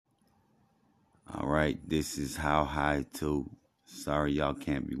Alright, this is How High 2. Sorry y'all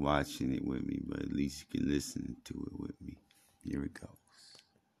can't be watching it with me, but at least you can listen to it with me. Here it goes.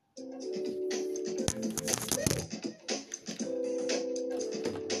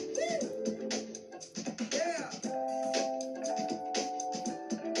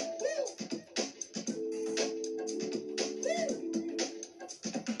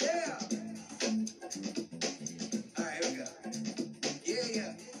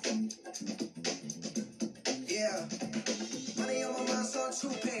 Money on my mind, so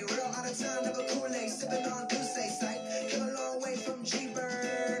to pay. Real out of time, never Kool-Aid. Sipping on Douce sight. Came a long way from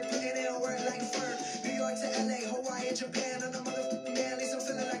G-Bird. Putting in work like Ferg. New York to LA, Hawaii, Japan. And the motherfucking man, at least I'm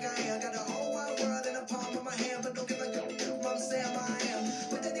feeling like I am. Got the whole wide world in the palm of my hand. But don't give a I'm saying I am.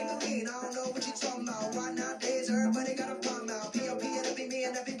 What that nigga mean? I don't know what you talking about. Why nowadays everybody got a palm out? P.O.P. and it be me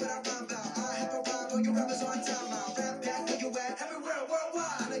and that be what I rhyme about. I have a rhyme, all you rappers on time out. Rap back, where you at? Everywhere,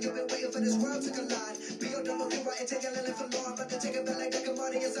 worldwide. I know you've been waiting for this world to collide. B.O.W. right, take a little for Lord. But to take it back like that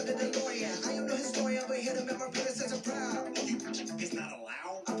commodity is under the DeLorean. I am no historian, but hit him in my predecessor proud. It's not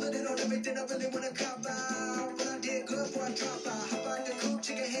allowed. I put it on everything I really wanna cop out. But I did good before I drop out. Hop out the coupe,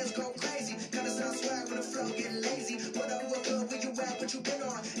 chicken hands go crazy. Gotta sound swag when the flow get lazy. What up, what good, where you at, what you been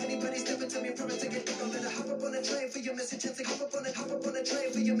on? Anybody stepping to me, promise to get down. Better hop up on the train for your missing chance to hop up on the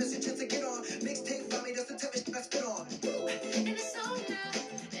train for your missing chance to get on. Mixtape by me, that's the type of shit I spit on. Woo. And it's on now.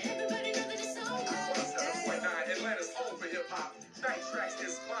 Everybody know that it's on now. 7.9 Atlanta's home for hip hop. Night Tracks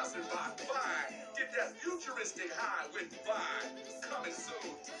is sponsored by Vibe. Get that futuristic high with Vibe. Coming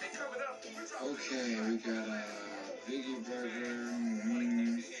soon. And coming up, we're dropping. Okay, we got a Biggie Burger,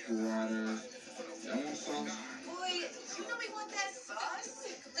 wings, water. Y'all want sauce? Boy, you know we want that sauce?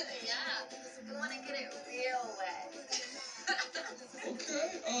 Yeah. We want to get it real wet. Okay,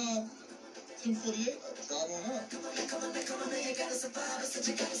 1048. Try one up. Come on, you gotta survive. I said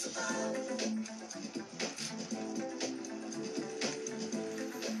you gotta survive.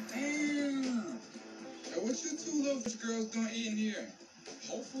 Damn. Yo, what you two little fish girls doing eating here?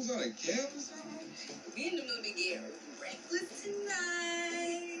 Whole Foods out of Gap or something? We in the mood to get breakfast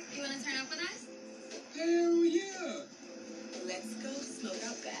tonight. You want to turn up with us? Hell yeah. Let's go smoke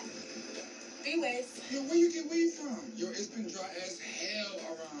out back. 3 ways. Yo, where you get weed from? Yo, it's been dry as hell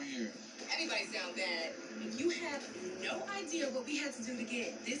around here. Everybody sound bad. You have no idea what we had to do to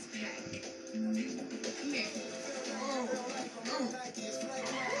get this pack. Come here. Oh, oh.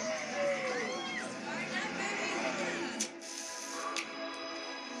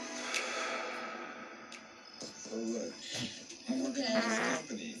 So look, I'm working for this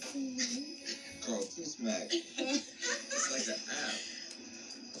company called Two Smack. It's like an app,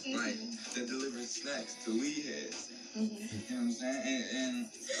 like that delivers snacks to weed heads. You know what I'm saying? And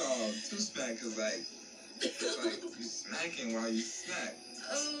it's called Two Smack because it's like you smacking while you snack.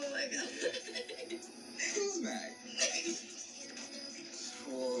 Oh my god. Two Smack.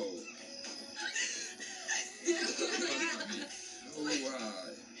 Whoa. So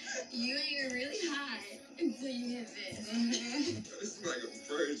wild. You ain't really high until you hit this. This is like a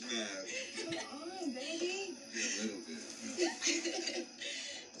bird's nest. Come on, baby. A little bit.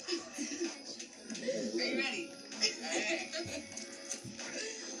 Are you ready?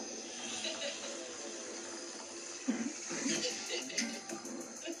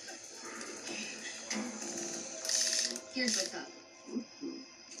 Here's what's up.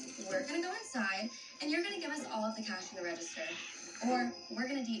 We're gonna go inside, and you're gonna give us all of the cash in the register. Or we're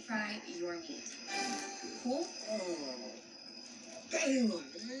gonna deep fry your meat. Cool? Oh, damn,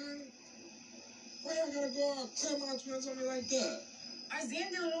 man. Why y'all gotta go out clear my twins on me like that? Our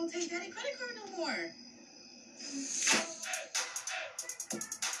Zan dealer don't take daddy credit card no more.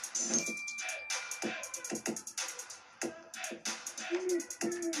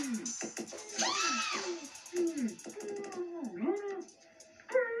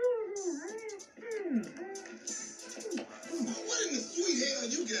 What in the sweet hell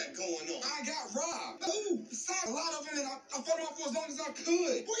you got going on? I got robbed. Ooh, besides a lot of it, and I fought off for as long as I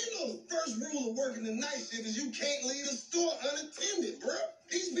could. Well, you know the first rule of working the night shift is you can't leave the store unattended, bruh.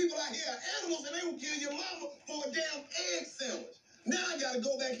 These people out here are animals and they will kill your mama for a damn egg sandwich. Now I gotta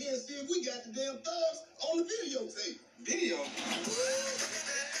go back here and see if we got the damn thugs on the videotape. Video?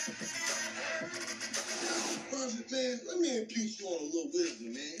 Prophet, man, let me impute you on a little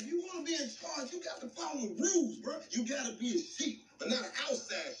wisdom, man. If you want to be in charge, you got to follow the rules, bro. You got to be a sheep, but not an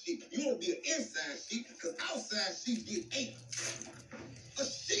outside sheep. You want to be an inside sheep, because outside sheep get ate. A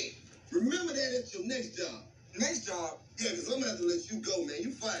sheep. Remember that at your next job. Next job? Yeah, because I'm going to have to let you go, man.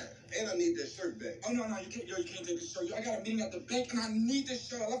 You fired. And I need that shirt back. Oh, no, you can't take the shirt. I got a meeting at the bank, and I need this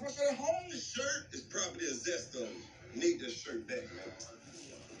shirt. I left my shirt at home. The shirt is property of zest on you. Need that shirt back, man.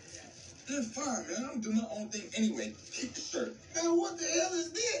 Then fine, man. I'm doing my own thing anyway. Keep the shirt. Man, what the hell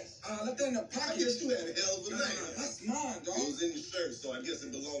is this? That thing in the I pocket. guess you had a hell of a Nah, night. that's mine, It dog. was in the shirt, so I guess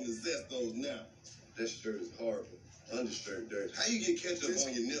it belonged to Zestos now. That shirt is horrible. Undershirt dirty. How you get ketchup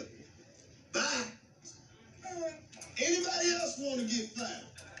on your nipple? Bye. Anybody else want to get fired?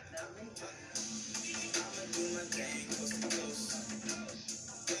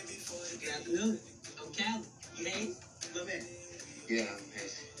 Good afternoon. I'm Cal. You Hayes? My man. Yeah, I'm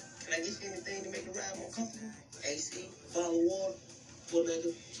Hayes. Can I get you anything to make the ride more comfortable? AC, bottle of water, whatever,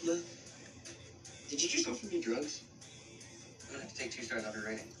 blood. Did you just offer me drugs? I'm gonna have to take 2 stars off your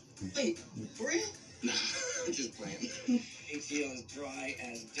rating. Wait, for real? Nah, I'm just playing. ATL is dry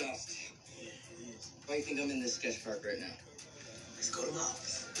as dust. Yeah, it is. Why do you think I'm in this sketch park right now? Let's go to my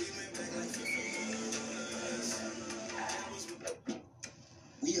office.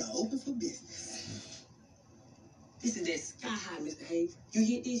 We are open for business. This is that sky high, Mr. Hayes. You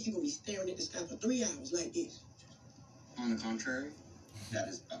hit this, you're gonna be staring at the sky for 3 hours like this. On the contrary, that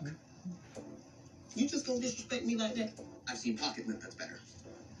is bunk. You just gonna disrespect me like that? I've seen Pocket Lint that's better.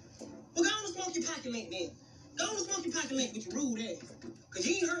 Well, go on and smoke your pocket link then. Go on and smoke your pocket link with your rude ass. Cause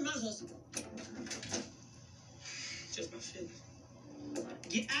you ain't heard my hustle. Just my feelings.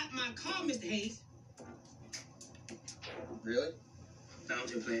 Get out my car, Mr. Hayes. Really? No, I'm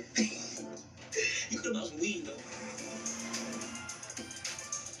just playing. You could have bought some weed, though.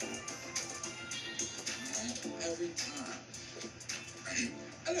 Every time.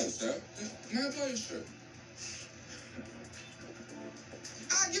 Hello, sir. May I buy your shirt?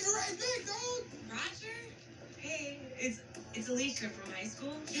 I'll give it right back, dog. Roger? Hey, it's Alicia from high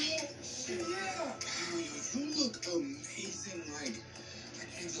school. Yeah. You look amazing, like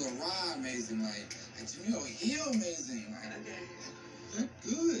Angela Rye amazing, like Jamil Hill amazing. Like, Okay. look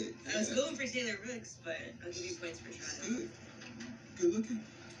good. I was going for Taylor Rooks, but I'll give you points for trying. Good. Good looking.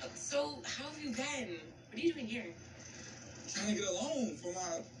 So, how have you been? What are you doing here? Trying to get a loan for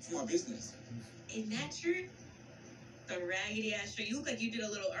my business. Isn't that true? The raggedy ass shirt. You look like you did a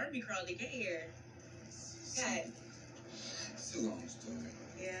little army crawl to get here. God. It's a long story.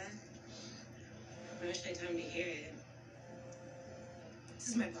 Yeah. I wish I had time to hear it. This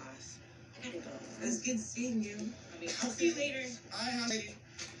is my boss. I gotta go. It was good seeing you. I mean, I'll see you later. I have.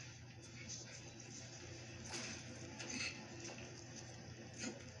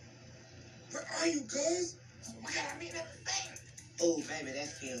 Where are you, cuz? We gotta meet at the thing. Oh, baby, that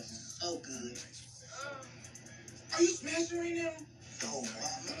feels so good. Are you smashing right now? Oh,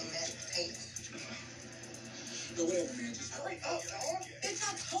 I'm looking at the tape. No, whatever, man. Just hurry up, dog. Bitch,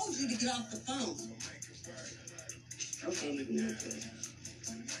 I told you to get off the phone. Okay, looking at that.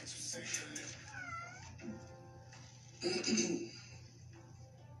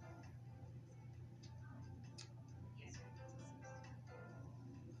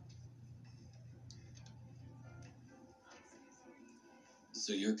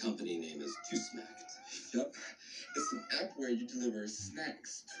 So your company name is Two Smacked. Yep. It's an app where you deliver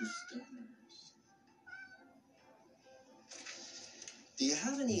snacks to stoners. Do you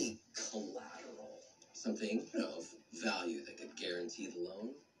have any collateral? Something, of value that could guarantee the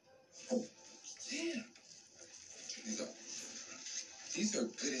loan? Oh, damn. Here you go. These are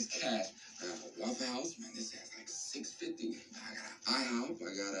good as cash. I got a Waffle House, man, this has like $6.50. I got an IHOP, I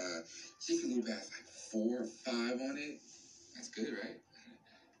got a Jiffy Lube has like 4 or 5 on it. That's good, right?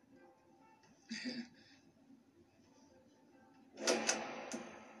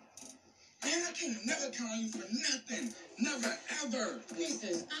 Man, I can never count on you for nothing. Never, ever.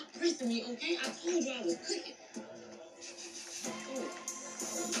 Listen, stop pressing me, okay? I told you I was cooking. Oh.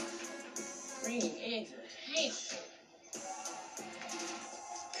 Green eggs and ham.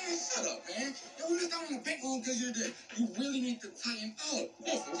 Man, shut up, man. Yo, we missed out on the bank loan because you're there. You really need to tighten up.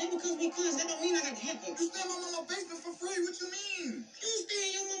 Listen, just because we cousins, that don't mean I got to help you. You stay in my mama's basement for free. What you mean? You stay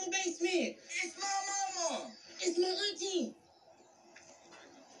in your mama's basement. It's my mama. It's my auntie.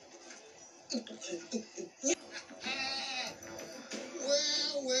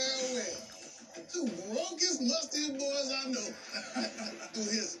 Well. The 2 brokest, mustiest boys I know.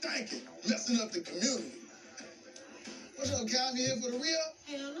 Through here stanking, messing up the community. What's up, Cal? You here for the real?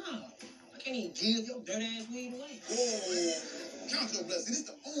 Hell no. I can't even give your dirt ass weed away. Whoa. Count your blessings.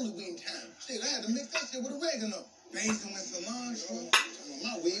 This the only weed in town. Shit, I had to mix that shit with oregano. Basil and cilantro.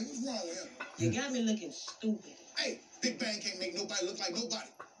 My weed, what's wrong with him? You got me looking stupid. Hey, Big Bang can't make nobody look like nobody.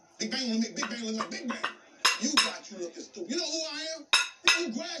 Big Bang wanna make Big Bang look like Big Bang. You got you looking stupid. You know who I am? You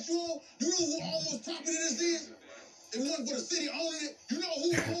know who grass you on? You know who almost property this is? It wasn't for the city owning it. You know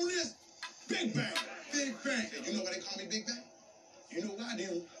who owned this? Big Bang. Big Bang. You know why they call me Big Bang? You know why,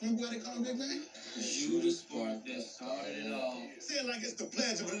 do? Remember why they call me Big Bang? You the spark that started it all. Say it like it's the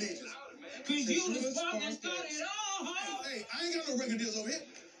Pledge of Allegiance. Cause you the spark that started it all, huh? Hey, I ain't got no record deals over here.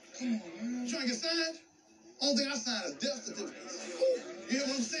 Come on, man. You trying to get signed? Only thing I signed is death certificates. You hear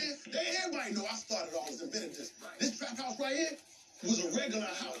what I'm saying? Everybody know I started all this, invented this. This trap house right here was a regular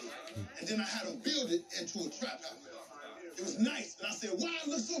house. And then I had them build it into a trap house. It was nice. And I said, wow, it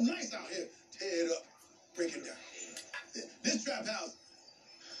looks so nice out here. Tear it up. Break it down. This trap house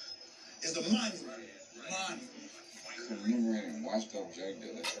is a monument. Commemorating washed up drug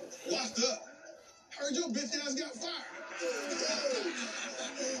dealer. Washed up? Heard your bitch ass got fired.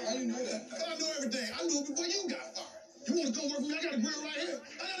 How you know that? I know everything. I knew it before you got fired. You want to come work for me? I got a grill right here.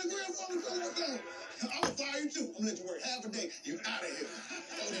 I got a grill for you. Come work on. I'm going to fire you too. I'm going to let you work half a day. You out of here.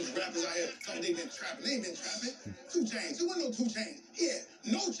 All these rappers out here talking they been trapping. They ain't been trapping. 2 chains. There wasn't no 2 chains. Yeah,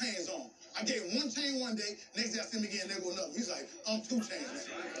 no chains on. I gave him 1 chain one day. Next day I see him again. There go another. He's like, I'm 2 chains,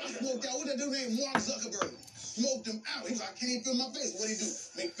 man. I smoked out. What that dude named Mark Zuckerberg? Smoked him out. He's like, I can't even feel my face. What'd he do?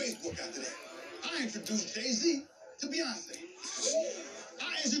 Make Facebook after that. I introduced Jay-Z to Beyonce.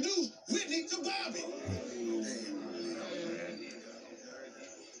 I introduced Whitney to Bobby.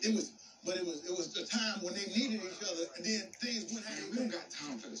 It was the time when they needed each other, and then things went how they We don't went. got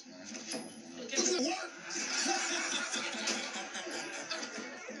time for this, man. What you at work?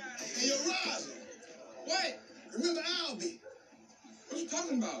 And you're rising. What? Remember Albie? What you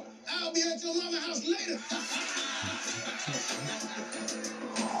talking about? I'll be at your mama's house later.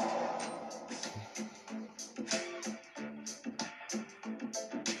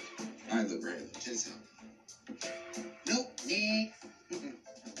 I ain't look ready. Just help. Nope, next.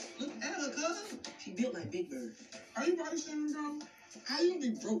 Look at her, cuz. She built like Big Bird. Are you body shaming, bro? How you be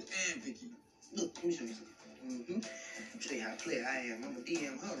broke and picky? Look, let me show you something. Show you how clear I am. I'm gonna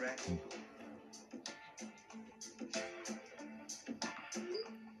DM her, right?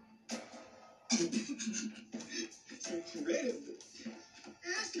 Ready?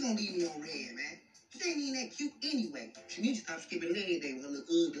 How she gonna leave me on red, man? She ain't even that cute anyway. She needs to stop skipping leg day with her little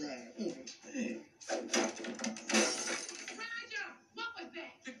ugly ass. Roger, what was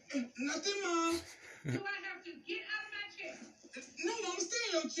that? Nothing, Mom. Do I have to get out of my chair? No, Mama, stay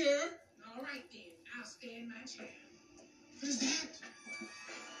in your chair. All right then, I'll stay in my chair. What is that?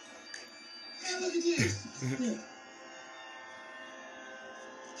 Man, look at this.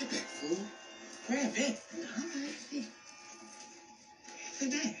 Get back, fool. Grab that. All right, see.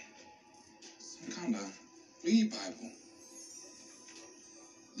 What's that? Some kind of read Bible.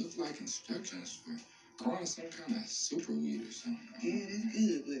 Look like instructions for growing some kind of super weed or something. Yeah, that's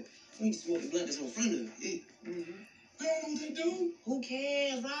good, but we need to smoke the blunt that's in front of it. Yeah. We don't know what they do. Who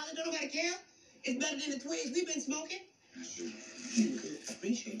cares, Riley? Don't nobody care. It's better than the twigs we've been smoking. That's true.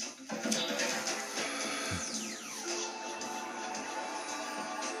 Appreciate it.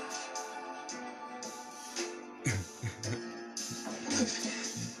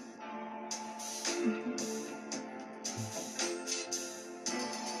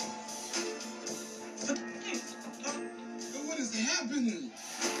 What is happening?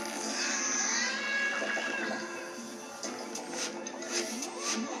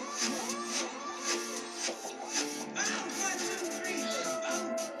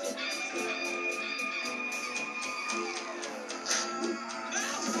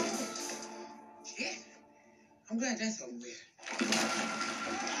 Yeah. I'm glad that's over with.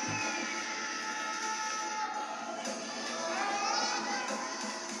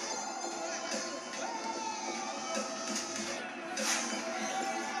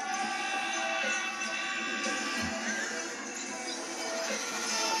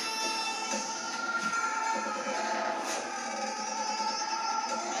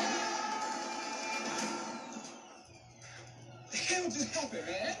 The hell just happened,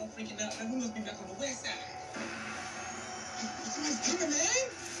 man? I'm freaking out, man. We must be back on the west side. Somebody's coming, man.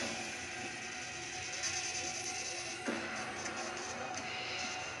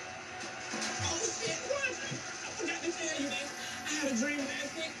 Oh shit, what? I forgot to tell you, man. I had a dream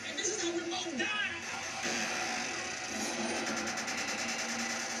last night, and this is how we both died.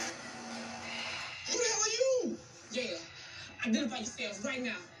 Who the hell are you? Yeah, identify yourselves right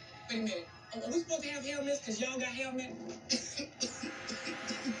now. Wait a minute. Are we supposed to have helmets? Because y'all got helmets?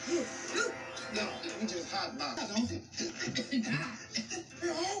 No, we just hot box.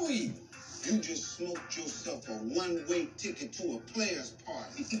 Where are we? You just smoked yourself a one-way ticket to a player's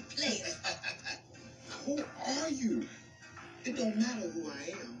party. Players. Who are you? It don't matter who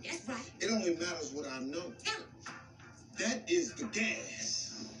I am. That's right. It only matters what I know. Tell 'em. That is the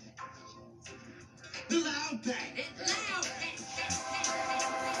gas. The loud pack. It's loud.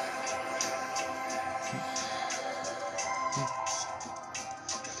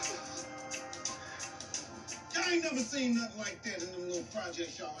 Y'all ain't never seen nothing like like that in them little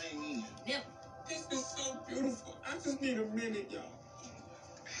projects y'all ain't in. Never. This is so beautiful. I just need a minute, y'all.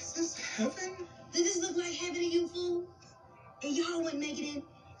 Is this heaven? Does this look like heaven to you, fool? And y'all wouldn't make it in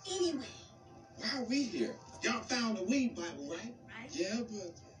anyway. Why are we here? Y'all found the weed Bible, right? Right? Yeah,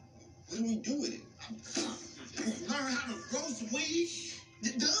 but what do we do with it? Learn how to grow some weed.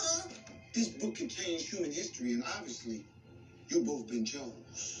 Duh. This book contains human history, and obviously, you both been chose.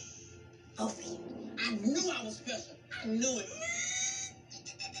 Both of you. I knew I was special. I knew it.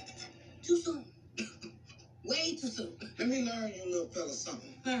 Too soon. Way too soon. Let me learn you little fella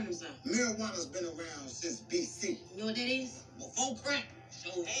something. Learn them something. Marijuana's been around since BC. You know what that is? Before crack.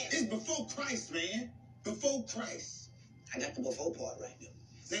 Show hands. It's before Christ, man. Before Christ. I got the before part right there.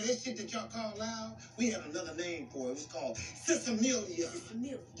 Now, this shit that y'all call loud, we had another name for it. It was called Sisamilia. It's a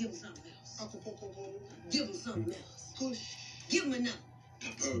meal. Give him something else. Uncle Poco. Give him something else. Push. Give him enough.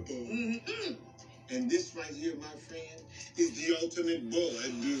 Purple. Mm-hmm. And this right here, my friend, is the ultimate bud.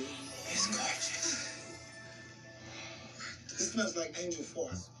 It's gorgeous. It smells like angel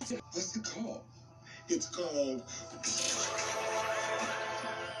force. What's it called? It's called...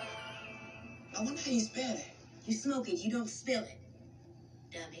 I wonder how you spell that. You smoke it, you don't spill it.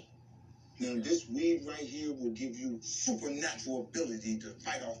 Dummy. Now, this weed right here will give you supernatural ability to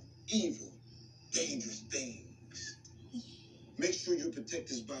fight off evil, dangerous things. Make sure you protect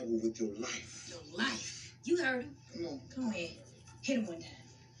this Bible with your life. Your life. You heard him. Come on. Come on in. Hit him one time.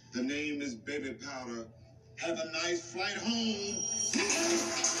 The name is Baby Powder. Have a nice flight home.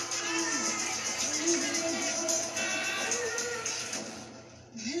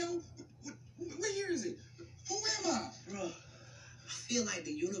 Hell, what year is it? Who am I? Bro, I feel like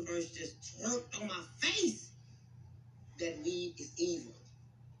the universe just twerked on my face. That weed is evil.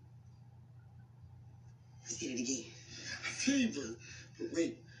 Let's hit it again. Fever. But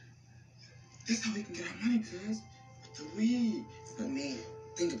wait, that's how we can get our money, cuz. With the weed. But man,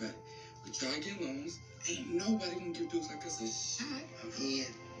 think about it. We try to get loans. Ain't nobody gonna give dudes like us a shot. I'm in.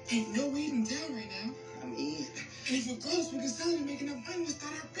 Ain't no weed in town right now. I'm in. And if it grows, we can sell it and make enough money to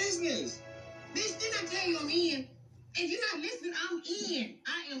start our business. Bitch, didn't I tell you I'm in? If you're not listening, I'm in.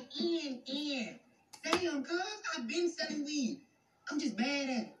 I am in. Damn, cuz, I've been selling weed. I'm just bad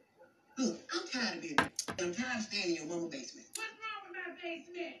at it. Look, I'm tired of being. I'm tired of staying in your mama's basement. What's wrong with my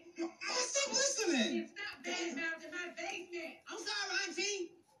basement? Mama, stop listening. It's not bad mouthing my basement. I'm sorry,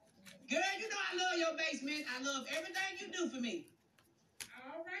 Auntie. Girl, you know I love your basement. I love everything you do for me.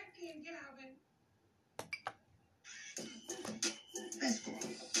 All right then, Calvin. Let's go.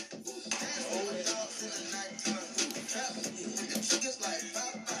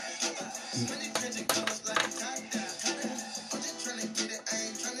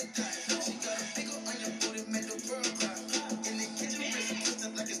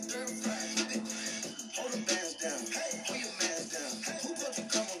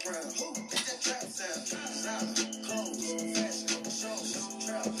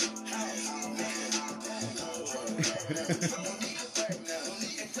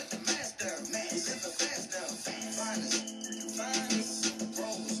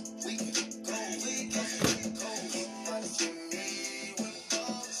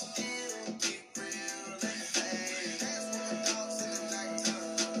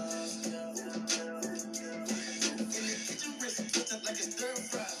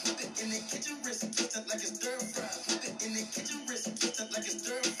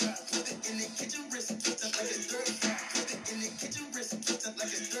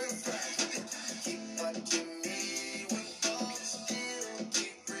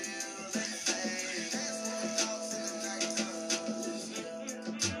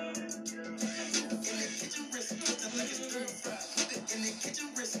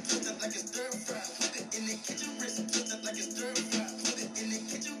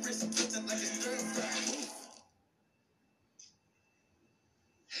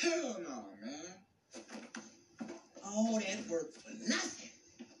 Hell no, man. All that work for nothing.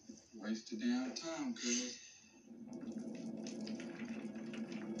 Waste of damn time, cuz.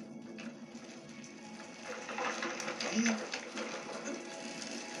 Damn.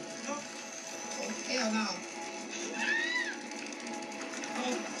 Oh, hell no.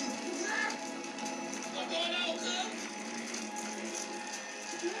 What's going on, cuz?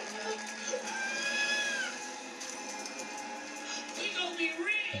 We gonna be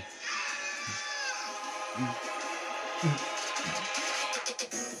rich.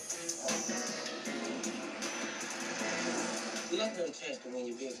 We like another chance to win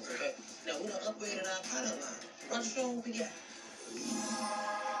your business, okay? Now, we done upgraded our product line. Why don't you show them what we got?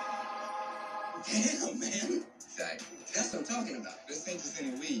 Damn, man. Exactly. That's what I'm talking about. This ain't just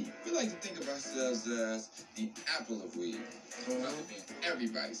any weed. We like to think of ourselves as the apple of weed. About to be in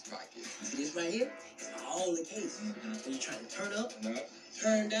everybody's pocket. See this right here? It's all the case. When you're trying to turn up, No.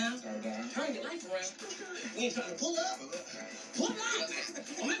 turn down, Turn down. turn your life around. When you're trying to pull up, pull out.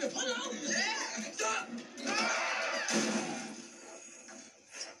 Or maybe pull out. Yeah. Stop.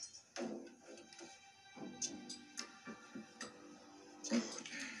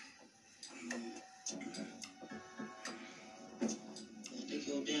 You think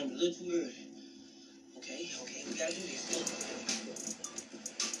you're damn a little too early. Okay, we gotta do this.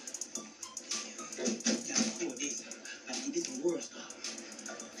 Gotta record this. Gotta get this in World Star.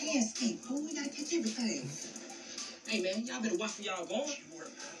 Landscape, fool. We gotta catch everything. Hey, man, y'all better watch where y'all going. You were a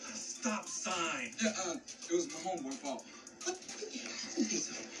stop sign. Yeah, it was my homeboy's fault. What?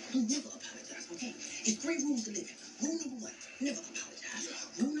 Listen, you never apologize, okay? It's 3 rules to living. Rule number 1, never apologize.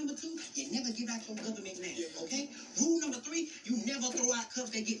 Rule number 2, you never give out your government name, okay? Rule number 3, you never throw out cups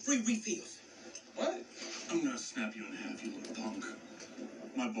that get free refills. What? I'm gonna snap you in half, you little punk.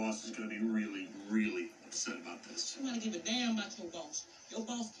 My boss is gonna be really, really upset about this. Somebody give a damn about your boss. Your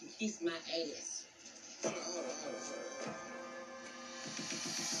boss can kiss my ass. Hold on.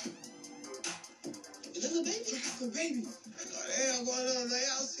 Is that a baby? That's a baby. What the hell going on, man?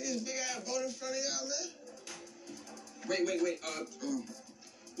 Y'all see this big ass boat in front of y'all, man? Wait.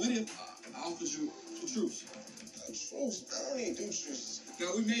 What if I offered you the truth? Truce? I don't need do truce. No,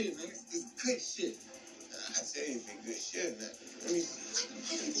 we made it, man. It's good shit. I tell you, if good shit, man. Let me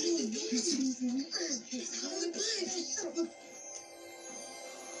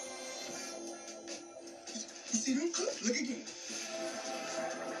You see them cups? Look again.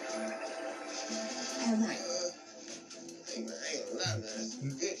 All right. Hey, man, I ain't gonna lie, man. That's some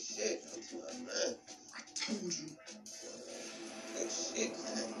good shit. Man. I told you. Good shit,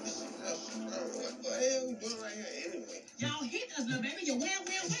 man. What the hell we doing right here anyway? Y'all hit us, little baby. You well with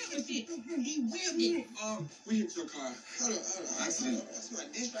it. He willed it. We hit your car. Hold on. Accident. That's my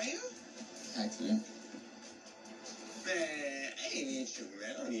dish right here? Accident. Man, I ain't even true,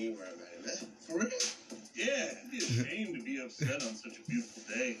 man. Don't even worry about it, man. For real? Yeah, it'd be a shame to be upset on such a beautiful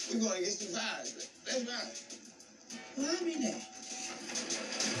day. We're going to get some vibes, man. Let's ride. Well, I mean that.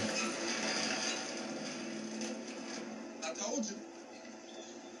 I told you.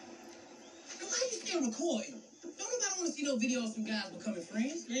 Why you still recording? Don't nobody want to see no videos of some guys becoming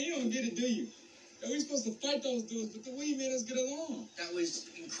friends. Man, you don't get it, do you? We supposed to fight those dudes, but the weed made us get along. That was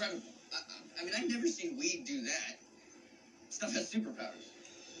incredible. I mean, I've never seen weed do that. Stuff has superpowers.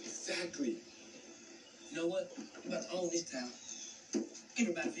 Exactly. You know what? You about to own this town.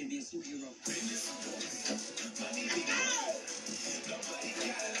 Everybody finna be a superhero.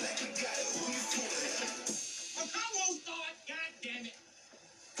 My car won't start. God damn it.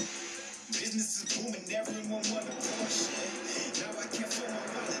 Business is booming, everyone want a Porsche. Now I can't feel my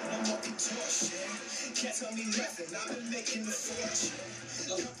wallet, no more contortion. Can't tell me nothing, I've been making the fortune.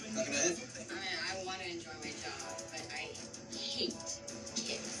 So, how can I help? I want to enjoy my job, but I hate kids.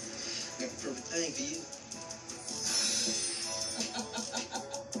 Got the perfect thing for you.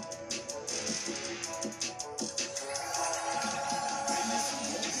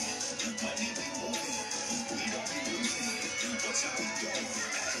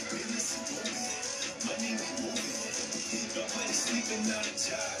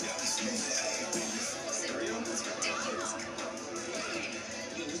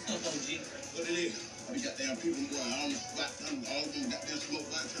 What it is? We got damn people going on the spot, all of them got their smoke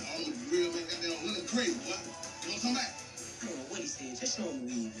lights, all of them real, man, got them looking crazy, boy. You wanna come back? I don't know what he said. Just show him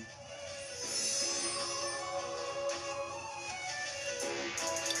the weed.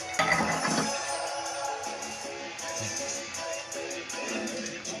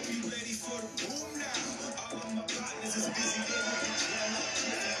 Are we ready for the boom now? All of my partners is busy, they want to jam up.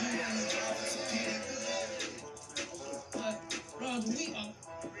 Roger, we are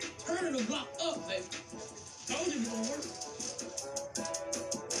turning the block up, baby. Told you it was gonna work.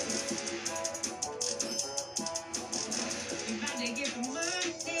 We about to get the money.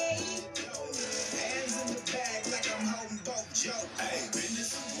 Hands in the bag like I'm holding both Joe. Hey,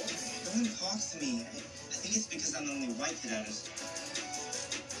 business. No one talks to me. I think it's because I'm the only white kid out of school.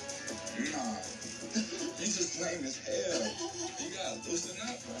 Nah. You just lame as hell. You gotta loosen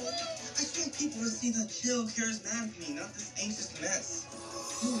up, bro. I just want people to see the chill, charismatic me, not this anxious mess.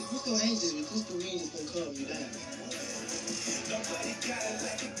 You're so anxious, but just the weed is gonna calm you down. Nobody got it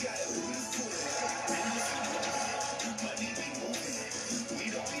like you got it. Who you fooling? Money be moving. We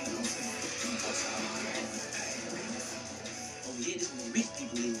don't be losing. What's how we go? Over here, this is where rich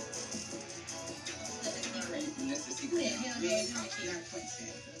people live. Who the hell gave him a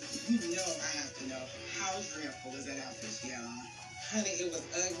key? You know I have How dreadful is that outfit, y'all? Honey, it was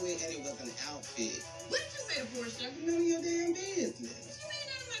ugly and it was an outfit. What did you say to Portia? None of your damn business. What you mean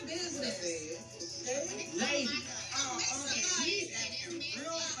none of my business? Lady. She's acting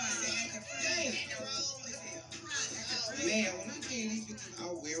real funny. Damn. Man, when I came these bitches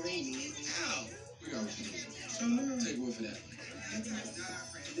are wearing me out. We got what you need. So now, Take a whiff of that.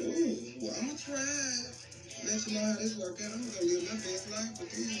 ooh, well, I'm gonna try. Let you know how this work out. I'm gonna live my best life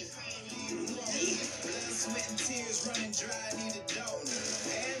with this. Blood, sweat, and tears running dry. Need a donor.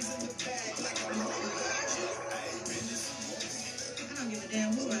 Hands in the bag like I'm on the I don't give a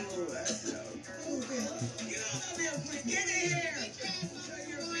damn who I am. Get on up here, quick. Get in here. Show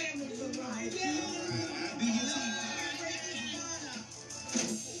your family look like.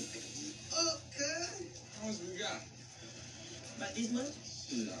 How much we got? About this much?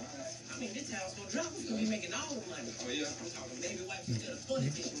 Shit, all right. I mean, this house gonna drop. We're gonna be making all the money. Oh, yeah? I'm talking baby wipes instead of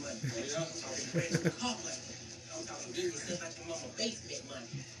toilet tissue money. Oh, yeah? I'm talking brand new car money. I'm talking getting yourself out your mama basement money.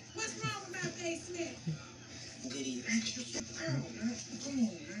 What's wrong with my basement? Did he? Come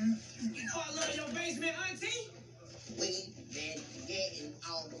on, man. You know I love your basement, auntie. We been getting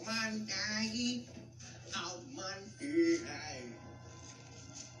all the money. All the money.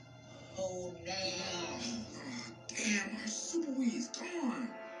 Oh, damn. Damn, our super weed's gone.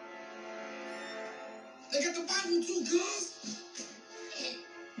 They got the Bible too, cuz.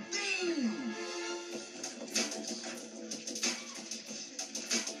 Damn.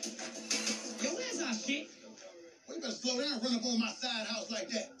 Yo, where's our shit? Well, you better slow down, run up on my side house like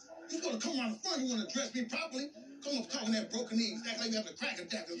that. You gonna come around the front, you wanna dress me properly. Come up talking that broken knees, act like you having a crack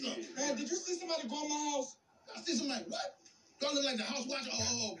attack or something. Hey, did you see somebody go in my house? I see somebody, what? Do I look like the house watcher?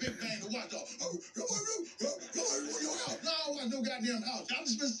 Oh, Big Bang, the watchdog. Your house. No, I watch no goddamn house. I've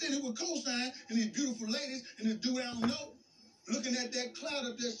just been sitting here with cosign and these beautiful ladies and this dude I don't know, looking at that cloud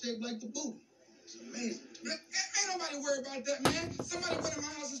up there shaped like the booty. It's amazing. Ain't nobody worried about that, man. Somebody went in my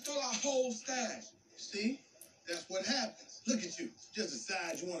house and stole our whole stash. See? That's what happens. Look at you. Just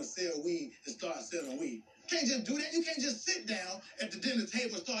decide you want to sell weed and start selling weed. Can't just do that. You can't just sit down at the dinner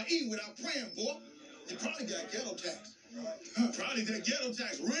table and start eating without praying, boy. You probably got ghetto tax. Probably that ghetto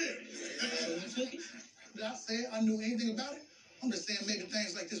tax real. So you took it? Did I say I knew anything about it? I'm just saying maybe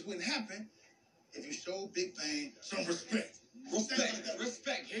things like this wouldn't happen if you showed Big Bang some respect.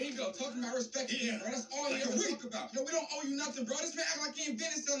 Respect. Here you go. Talking about respect Yeah. again, bro. That's all you ever talk about. Yo, we don't owe you nothing, bro. This man act like he ain't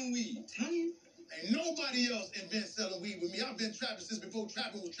been selling weed. Tell you. Ain't nobody else been selling weed with me. I've been trapping since before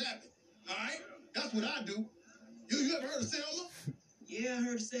trapping was trapping. All right? That's what I do. You ever heard of Selma? Yeah, I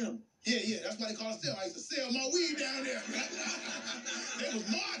heard of Selma. Yeah, that's why they call it Selma. I used to sell my weed down there. They was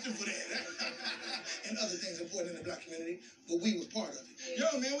marching for that. And other things important in the black community, but we was part of it.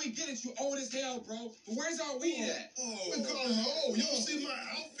 Yo, man, we get it. You old as hell, bro. But where's our weed at? We calling her old. You don't see my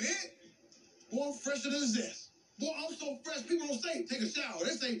outfit? Boy, I'm fresher than zest. Boy, I'm so fresh, people don't say take a shower.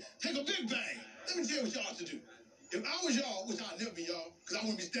 They say take a Big Bang. Let me tell you what y'all ought to do. If I was y'all, which I'll never be y'all, because I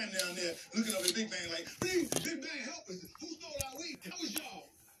wouldn't be standing down there looking up at Big Bang like, please, Big Bang, help us. Who stole our weed? If I was y'all,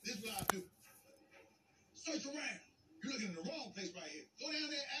 this is what I'd do. Search around. You're looking in the wrong place right here. Go down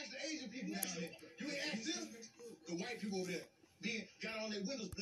there, ask the Asian people down there. You ain't ask them? The white people over there. Got all their windows